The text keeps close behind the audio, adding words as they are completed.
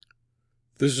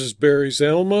This is Barry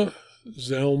Zalma,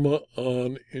 Zalma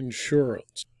on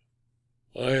Insurance.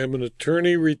 I am an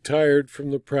attorney retired from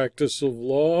the practice of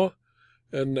law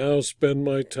and now spend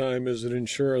my time as an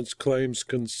insurance claims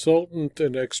consultant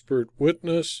and expert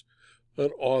witness, an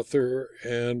author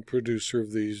and producer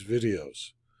of these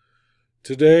videos.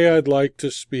 Today I'd like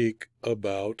to speak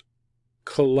about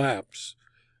collapse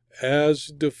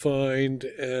as defined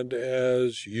and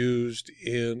as used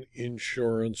in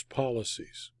insurance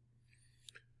policies.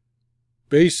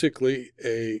 Basically,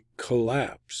 a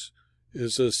collapse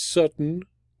is a sudden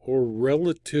or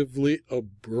relatively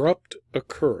abrupt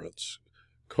occurrence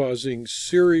causing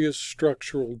serious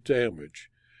structural damage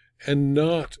and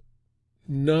not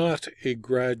a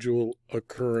gradual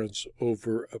occurrence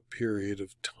over a period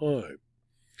of time.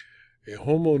 A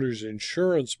homeowner's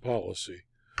insurance policy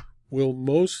will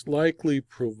most likely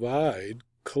provide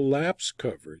collapse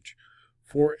coverage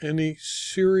for any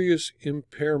serious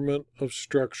impairment of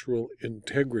structural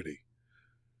integrity.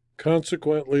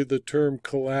 Consequently, the term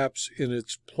collapse in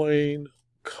its plain,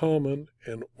 common,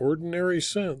 and ordinary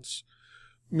sense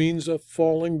means a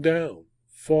falling down,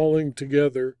 falling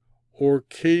together, or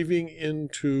caving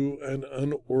into an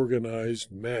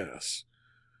unorganized mass.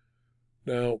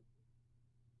 Now,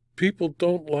 people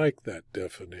don't like that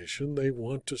definition. They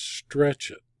want to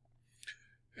stretch it.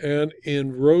 And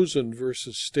in Rosen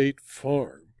versus State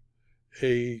Farm,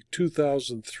 a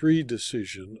 2003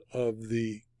 decision of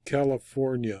the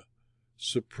California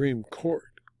Supreme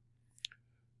Court,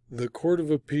 the Court of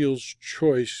Appeals'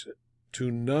 choice to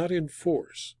not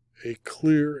enforce a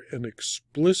clear and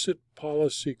explicit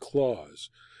policy clause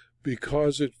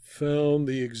because it found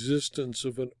the existence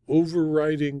of an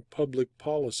overriding public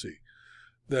policy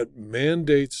that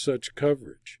mandates such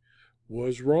coverage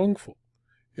was wrongful.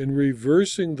 In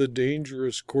reversing the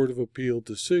dangerous Court of Appeal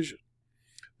decision,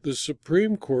 the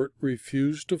Supreme Court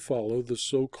refused to follow the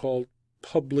so-called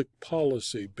public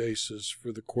policy basis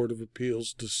for the Court of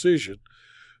Appeal's decision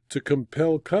to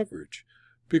compel coverage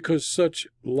because such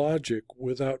logic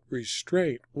without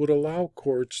restraint would allow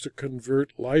courts to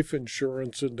convert life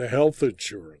insurance into health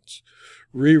insurance,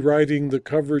 rewriting the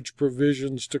coverage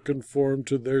provisions to conform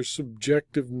to their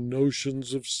subjective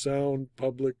notions of sound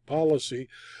public policy.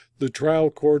 The trial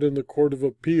court and the Court of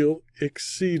Appeal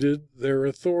exceeded their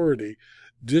authority,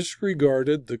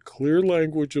 disregarded the clear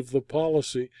language of the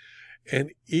policy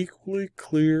and equally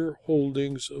clear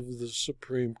holdings of the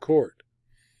Supreme Court.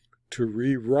 To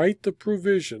rewrite the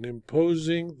provision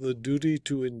imposing the duty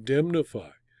to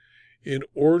indemnify in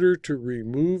order to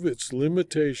remove its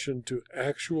limitation to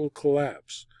actual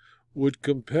collapse would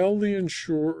compel the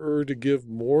insurer to give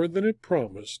more than it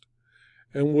promised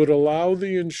and would allow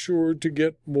the insured to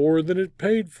get more than it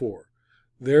paid for,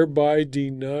 thereby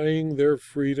denying their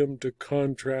freedom to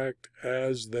contract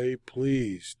as they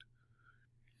pleased.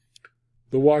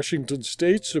 The Washington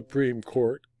State Supreme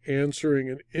Court, answering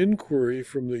an inquiry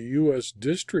from the U.S.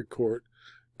 District Court,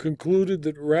 concluded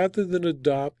that rather than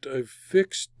adopt a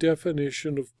fixed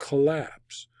definition of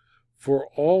collapse for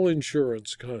all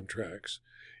insurance contracts,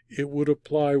 it would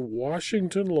apply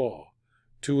Washington law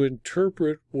to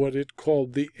interpret what it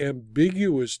called the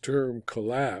ambiguous term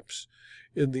collapse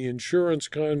in the insurance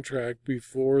contract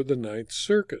before the Ninth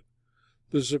Circuit.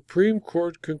 The Supreme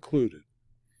Court concluded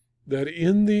that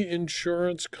in the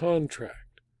insurance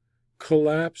contract,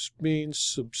 collapse means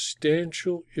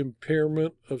substantial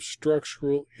impairment of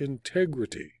structural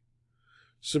integrity.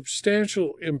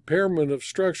 Substantial impairment of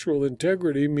structural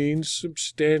integrity means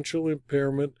substantial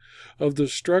impairment of the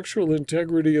structural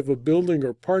integrity of a building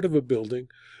or part of a building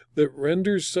that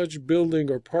renders such building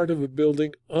or part of a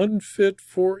building unfit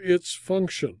for its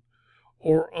function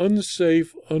or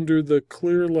unsafe under the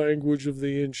clear language of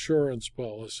the insurance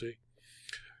policy.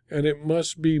 And it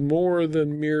must be more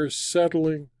than mere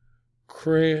settling,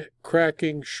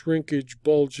 cracking, shrinkage,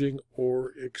 bulging,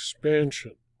 or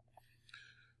expansion.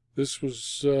 This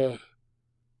was the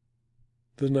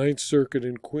Ninth Circuit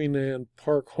in Queen Anne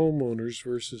Park Homeowners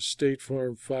versus State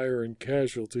Farm Fire and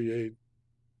Casualty, a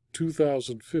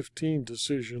 2015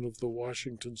 decision of the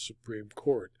Washington Supreme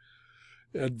Court,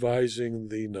 advising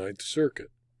the Ninth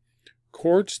Circuit.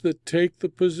 Courts that take the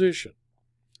position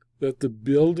that the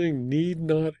building need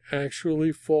not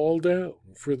actually fall down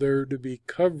for there to be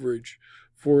coverage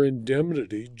for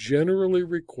indemnity generally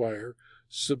require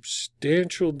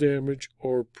substantial damage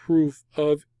or proof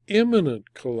of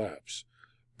imminent collapse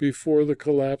before the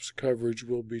collapse coverage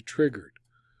will be triggered.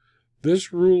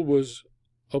 This rule was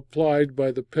applied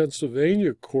by the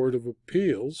Pennsylvania Court of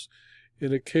Appeals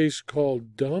in a case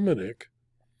called Dominic,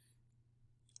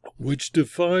 which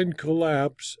defined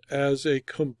collapse as a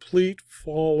complete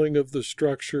falling of the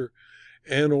structure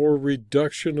and/or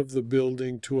reduction of the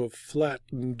building to a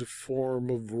flattened form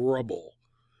of rubble.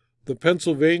 The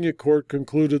Pennsylvania court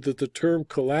concluded that the term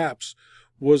collapse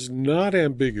was not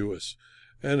ambiguous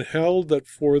and held that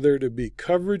for there to be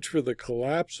coverage for the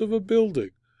collapse of a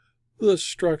building, the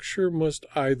structure must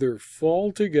either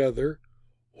fall together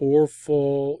or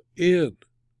fall in.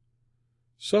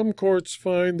 Some courts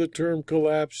find the term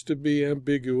collapse to be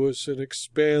ambiguous and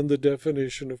expand the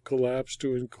definition of collapse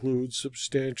to include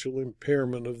substantial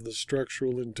impairment of the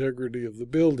structural integrity of the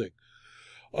building.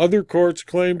 Other courts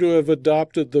claim to have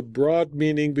adopted the broad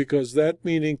meaning because that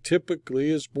meaning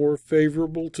typically is more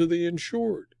favorable to the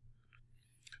insured.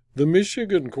 The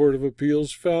Michigan Court of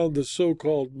Appeals found the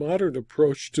so-called modern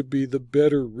approach to be the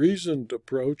better reasoned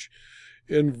approach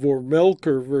in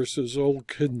Vormelker v.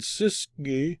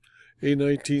 Olkinski, a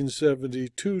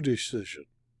 1972 decision.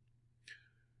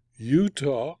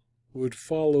 Utah would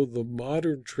follow the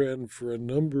modern trend for a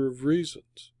number of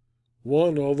reasons.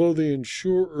 One, although the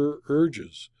insurer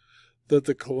urges that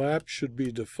the collapse should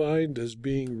be defined as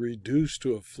being reduced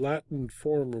to a flattened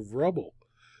form of rubble,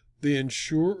 the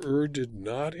insurer did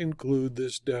not include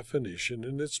this definition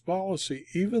in its policy,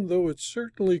 even though it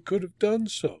certainly could have done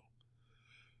so.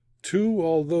 Two,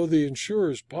 although the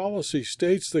insurer's policy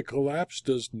states that collapse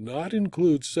does not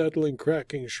include settling,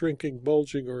 cracking, shrinking,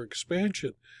 bulging, or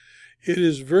expansion, it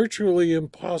is virtually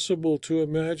impossible to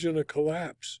imagine a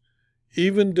collapse,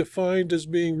 even defined as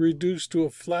being reduced to a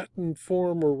flattened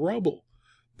form or rubble,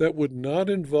 that would not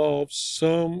involve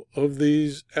some of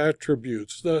these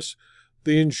attributes. Thus,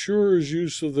 the insurer's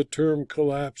use of the term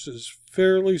collapse is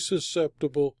fairly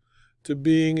susceptible to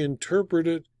being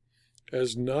interpreted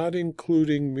as not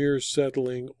including mere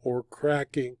settling or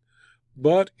cracking,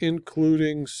 but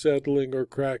including settling or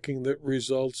cracking that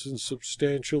results in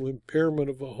substantial impairment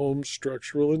of a home's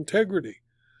structural integrity.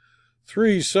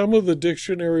 3. Some of the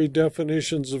dictionary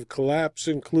definitions of collapse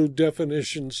include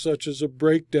definitions such as a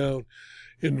breakdown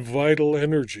in vital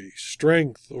energy,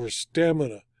 strength, or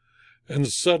stamina, and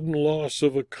sudden loss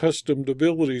of accustomed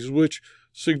abilities, which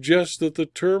suggests that the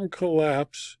term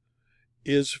collapse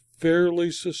is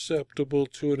fairly susceptible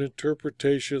to an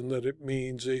interpretation that it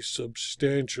means a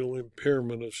substantial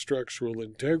impairment of structural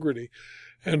integrity.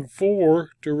 And 4,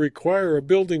 to require a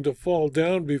building to fall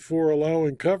down before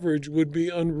allowing coverage would be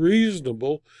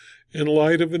unreasonable in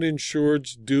light of an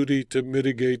insured's duty to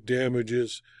mitigate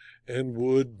damages and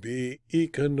would be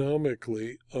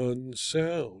economically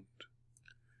unsound.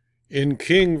 In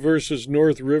King v.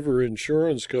 North River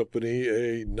Insurance Company,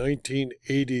 a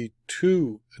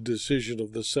 1982 decision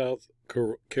of the South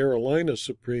Carolina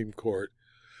Supreme Court,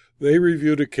 they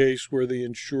reviewed a case where the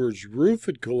insured's roof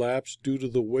had collapsed due to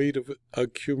the weight of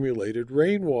accumulated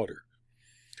rainwater.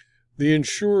 The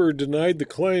insurer denied the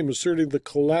claim, asserting the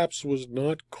collapse was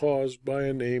not caused by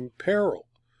a named peril.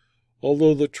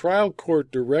 Although the trial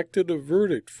court directed a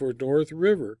verdict for North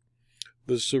River,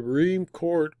 the Supreme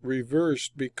Court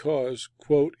reversed because,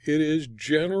 quote, it is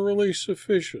generally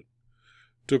sufficient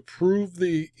to prove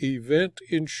the event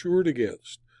insured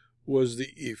against was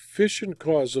the efficient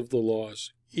cause of the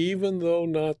loss, even though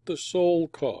not the sole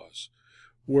cause.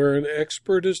 Where an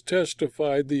expert has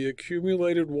testified the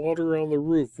accumulated water on the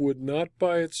roof would not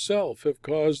by itself have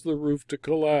caused the roof to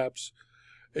collapse,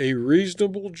 a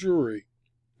reasonable jury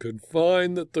could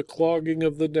find that the clogging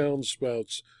of the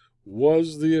downspouts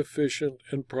was the efficient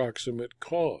and proximate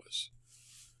cause.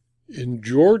 In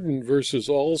Jordan v.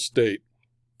 Allstate,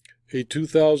 a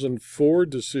 2004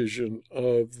 decision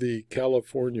of the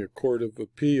California Court of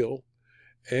Appeal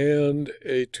and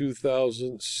a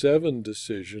 2007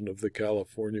 decision of the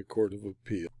California Court of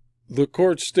Appeal, the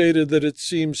court stated that it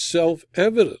seems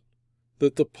self-evident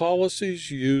that the policy's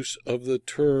use of the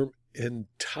term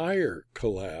entire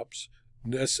collapse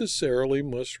necessarily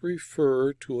must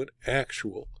refer to an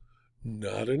actual,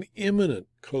 not an imminent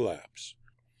collapse.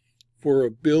 For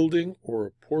a building or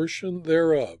a portion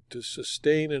thereof to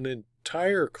sustain an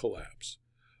entire collapse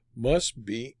must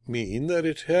mean that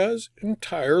it has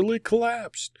entirely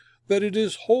collapsed, that it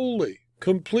is wholly,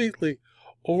 completely,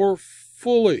 or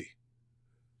fully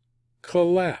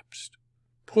collapsed.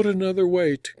 Put another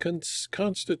way, to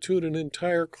constitute an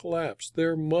entire collapse,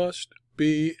 there must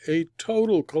be a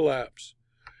total collapse.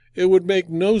 It would make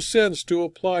no sense to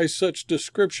apply such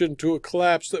description to a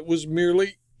collapse that was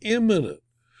merely imminent.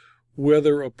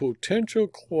 Whether a potential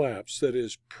collapse that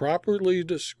is properly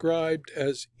described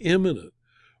as imminent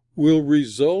will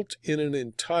result in an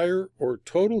entire or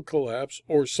total collapse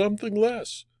or something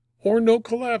less, or no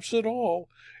collapse at all,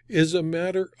 is a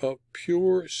matter of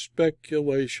pure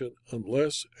speculation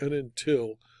unless and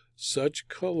until such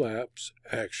collapse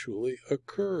actually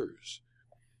occurs.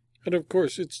 And of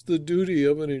course, it's the duty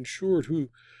of an insured who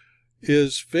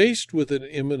is faced with an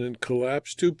imminent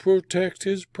collapse to protect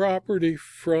his property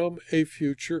from a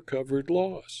future covered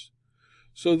loss.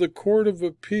 So the Court of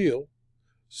Appeal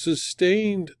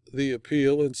sustained the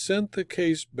appeal and sent the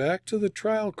case back to the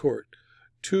trial court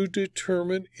to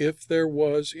determine if there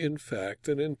was, in fact,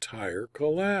 an entire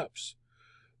collapse.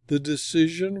 The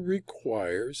decision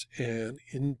requires an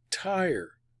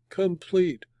entire,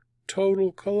 complete,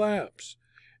 total collapse.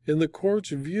 In the court's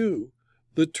view,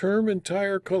 the term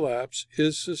entire collapse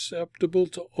is susceptible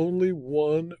to only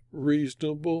one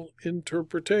reasonable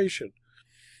interpretation.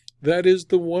 That is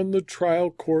the one the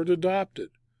trial court adopted.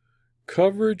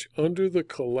 Coverage under the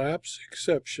collapse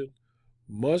exception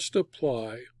must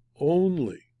apply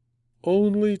only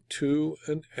to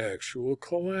an actual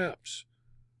collapse.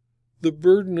 The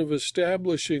burden of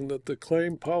establishing that the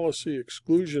claim policy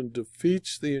exclusion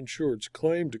defeats the insured's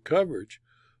claim to coverage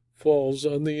falls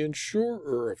on the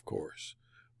insurer, of course,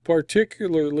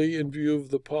 particularly in view of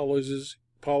the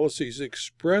policy's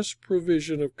express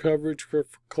provision of coverage for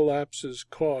collapses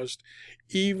caused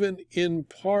even in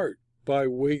part by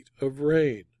weight of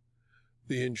rain.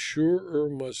 The insurer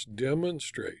must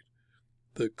demonstrate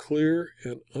the clear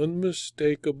and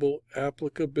unmistakable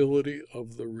applicability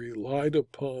of the relied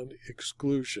upon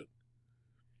exclusion.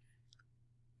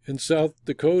 In South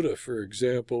Dakota, for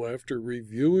example, after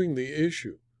reviewing the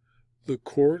issue, the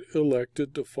court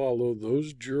elected to follow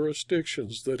those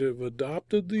jurisdictions that have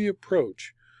adopted the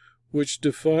approach which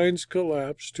defines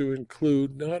collapse to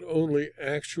include not only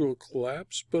actual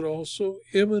collapse but also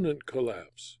imminent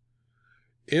collapse.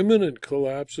 Imminent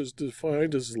collapse is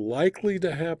defined as likely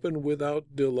to happen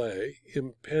without delay,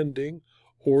 impending,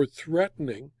 or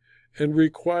threatening, and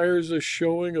requires a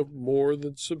showing of more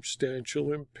than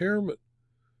substantial impairment.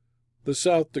 The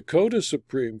South Dakota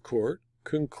Supreme Court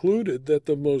concluded that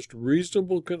the most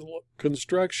reasonable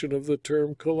construction of the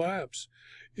term collapse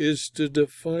is to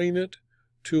define it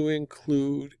to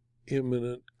include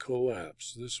imminent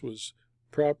collapse. This was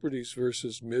Properties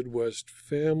versus Midwest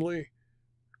Family,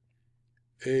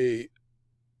 a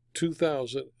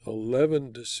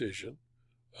 2011 decision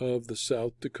of the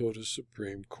South Dakota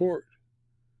Supreme Court.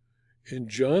 In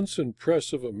Johnson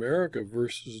Press of America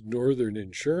versus Northern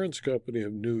Insurance Company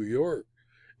of New York,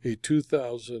 a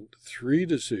 2003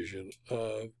 decision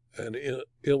of an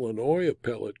Illinois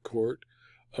appellate court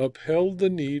upheld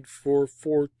the need for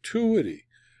fortuity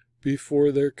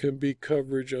before there can be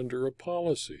coverage under a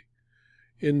policy.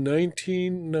 In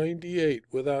 1998,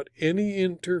 without any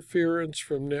interference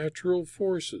from natural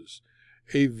forces,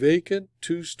 a vacant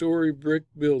two-story brick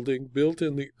building built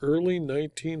in the early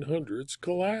 1900s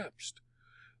collapsed.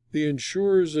 The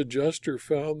insurer's adjuster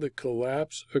found the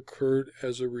collapse occurred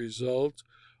as a result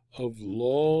of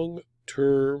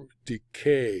long-term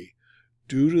decay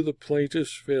due to the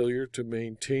plaintiff's failure to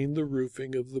maintain the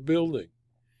roofing of the building.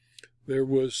 There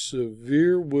was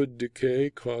severe wood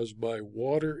decay caused by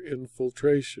water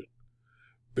infiltration.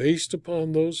 Based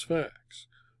upon those facts,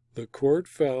 the court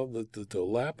found that the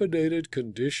dilapidated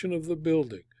condition of the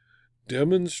building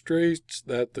demonstrates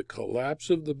that the collapse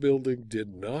of the building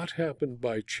did not happen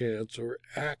by chance or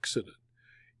accident.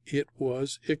 It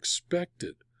was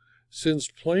expected, since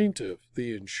plaintiff,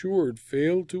 the insured,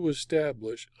 failed to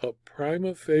establish a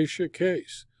prima facie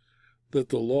case that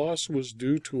the loss was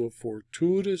due to a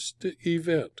fortuitous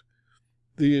event.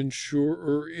 The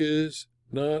insurer is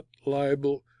not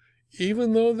liable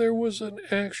even though there was an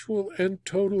actual and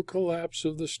total collapse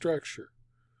of the structure.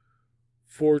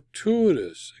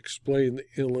 Fortuitous, explained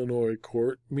the Illinois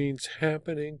court, means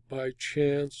happening by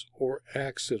chance or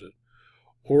accident,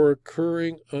 or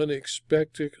occurring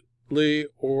unexpectedly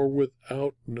or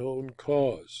without known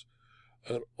cause.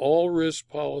 An all-risk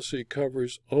policy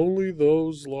covers only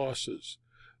those losses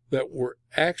that were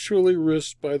actually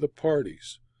risked by the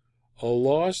parties. A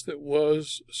loss that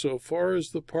was, so far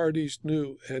as the parties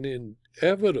knew, an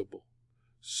inevitable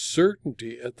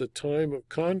certainty at the time of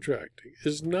contracting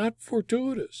is not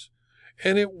fortuitous,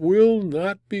 and it will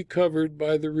not be covered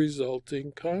by the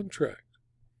resulting contract.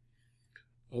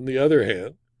 On the other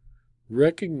hand,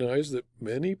 recognize that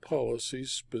many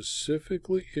policies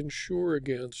specifically insure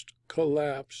against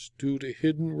collapse due to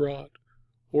hidden rot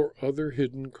or other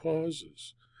hidden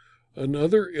causes.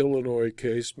 Another Illinois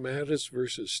case, Mattis v.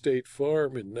 State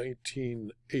Farm in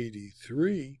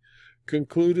 1983,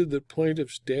 concluded that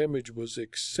plaintiff's damage was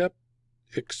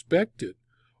expected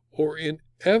or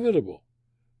inevitable.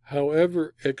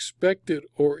 However, expected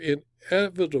or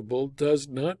inevitable does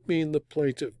not mean the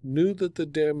plaintiff knew that the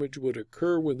damage would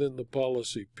occur within the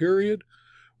policy period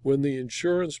when the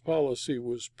insurance policy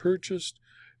was purchased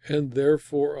and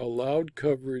therefore allowed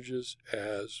coverages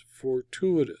as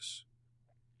fortuitous.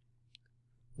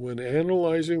 When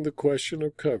analyzing the question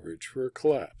of coverage for a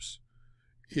collapse,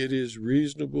 it is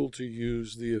reasonable to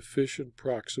use the efficient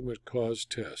proximate cause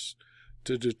test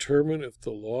to determine if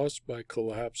the loss by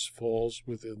collapse falls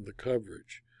within the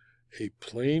coverage. A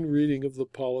plain reading of the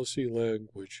policy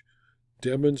language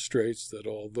demonstrates that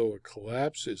although a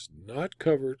collapse is not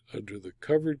covered under the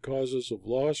covered causes of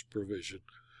loss provision,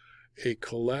 a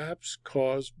collapse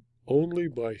caused only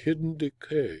by hidden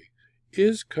decay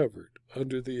is covered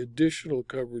under the additional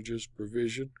coverages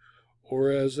provision or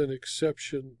as an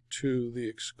exception to the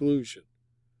exclusion.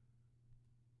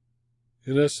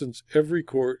 In essence, every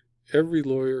court, every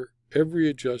lawyer, every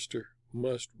adjuster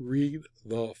must read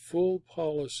the full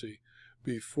policy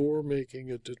before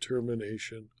making a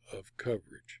determination of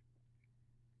coverage.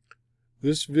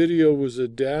 This video was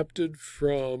adapted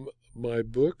from my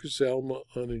book, Zalma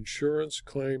on Insurance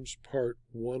Claims, Part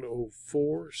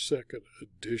 104, Second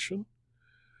Edition,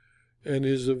 and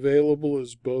is available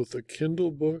as both a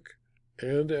Kindle book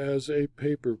and as a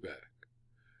paperback.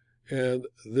 And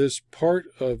this part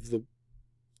of the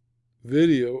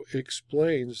video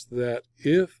explains that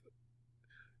if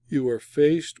you are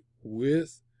faced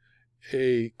with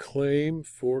a claim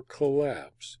for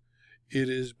collapse, it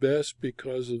is best,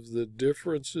 because of the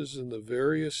differences in the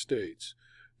various states,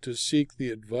 to seek the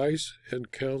advice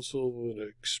and counsel of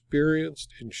an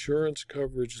experienced insurance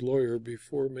coverage lawyer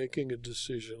before making a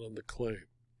decision on the claim.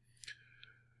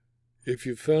 If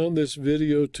you found this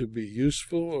video to be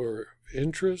useful or of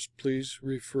interest, please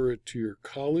refer it to your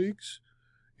colleagues.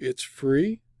 It's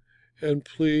free, and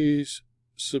please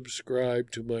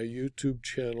subscribe to my YouTube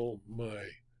channel, my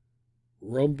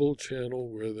Rumble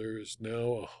channel, where there is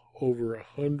now over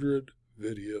 100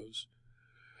 videos,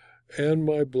 and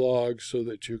my blog, so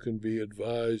that you can be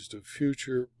advised of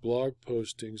future blog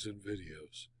postings and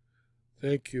videos.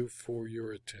 Thank you for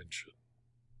your attention.